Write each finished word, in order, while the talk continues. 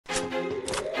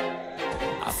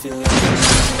feel like I'm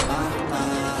losing my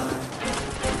mind.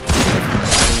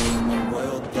 Everybody in the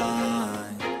world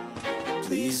blind.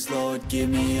 Please, Lord, give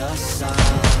me a sign, a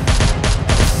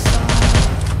sign.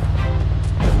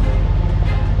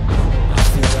 I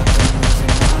feel like I'm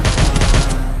losing my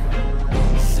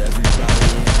mind. Is everybody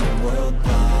in the world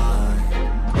blind?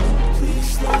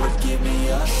 Please, Lord, give me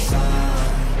a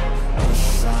sign, a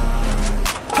sign.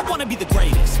 I wanna be the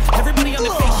greatest. Everybody on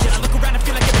the fake shit. I look around and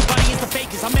feel like everybody is the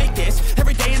fakest. I make this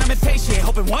every day and I'm impatient,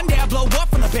 hoping one day I blow up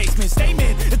from the basement.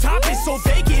 Statement, the top is so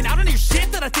vacant. I don't hear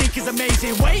shit that I think is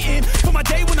amazing. Waiting for my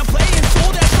day when I'm playing.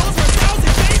 Sold out shows for 1,000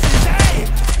 faces. Hey,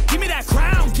 give me that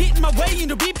crown. Get in my way and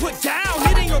to be put down.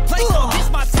 Hitting your place, so this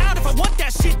my town. If I want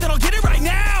that shit, then I'll get it right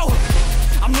now.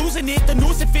 I'm losing it, the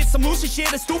noose it fits. I'm losing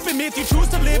shit, a stupid myth. You choose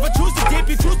to live or choose to dip.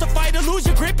 You choose to fight or lose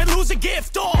your grip and lose a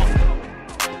gift. Oh,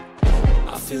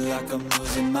 I feel like I'm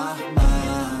losing my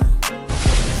mind.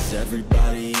 Is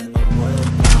everybody in the world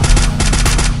blind?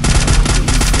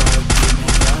 Please, Lord, give me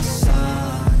a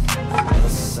sign, a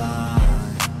sign.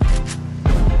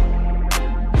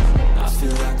 I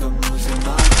feel like I'm losing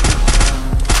my mind.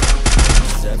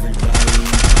 Is everybody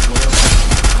in the world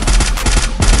blind?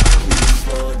 Please,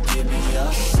 Lord, give me a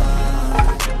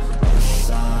sign, a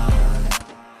sign.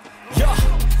 yeah.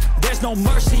 There's no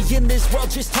mercy in this world,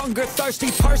 just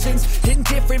hunger-thirsty persons in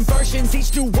different versions.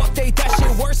 Each new update, that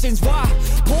shit worsens. Why?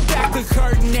 Pull back the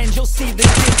curtain and you'll see the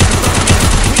difference.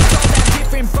 We all have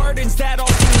different burdens that all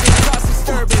seem to cause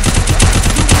disturbance.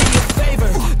 Do me a favor,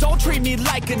 don't treat me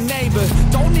like a neighbor.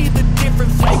 Don't need the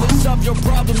different flavors of your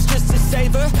problems just to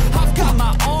savor. I've got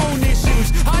my own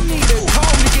issues, I need a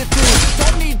comb to get through.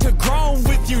 Don't need to groan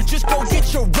with you, just go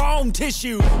get your own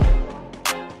tissue.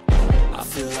 I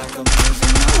feel like I'm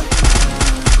losing my mind.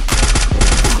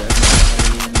 Is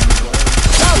everybody in the world?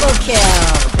 Double kill!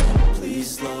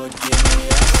 Please, Lord, give me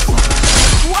a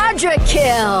sign. Quadra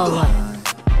kill!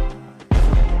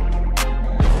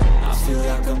 I feel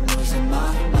like I'm losing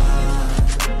my mind.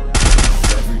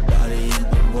 Is everybody in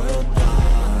the world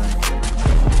blind?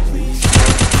 Please,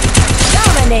 Lord,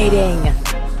 Dominating! give me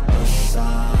a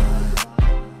sign.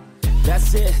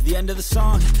 That's it, the end of the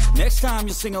song. Next time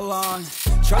you'll sing along.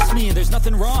 Trust me, there's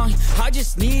nothing wrong. I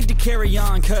just need to carry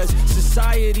on, cause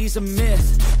society's a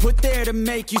myth put there to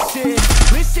make you sit.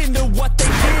 Listen to what they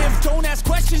give. Don't ask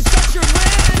questions, shut your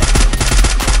lid.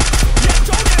 Yeah,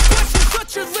 don't ask questions,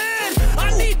 shut your lid.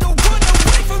 I need to run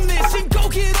away from this and go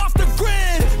get off the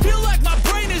grid. Feel like my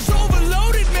brain is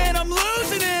overloaded, man, I'm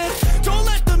losing it. Don't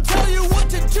let them tell you what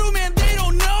to do, man, they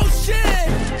don't know shit.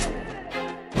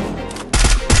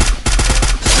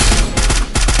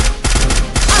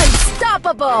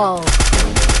 Unstoppable!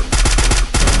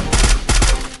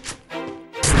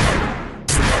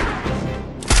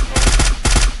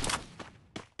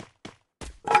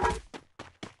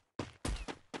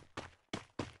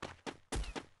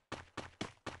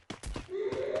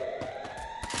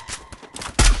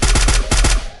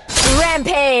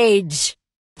 Rampage!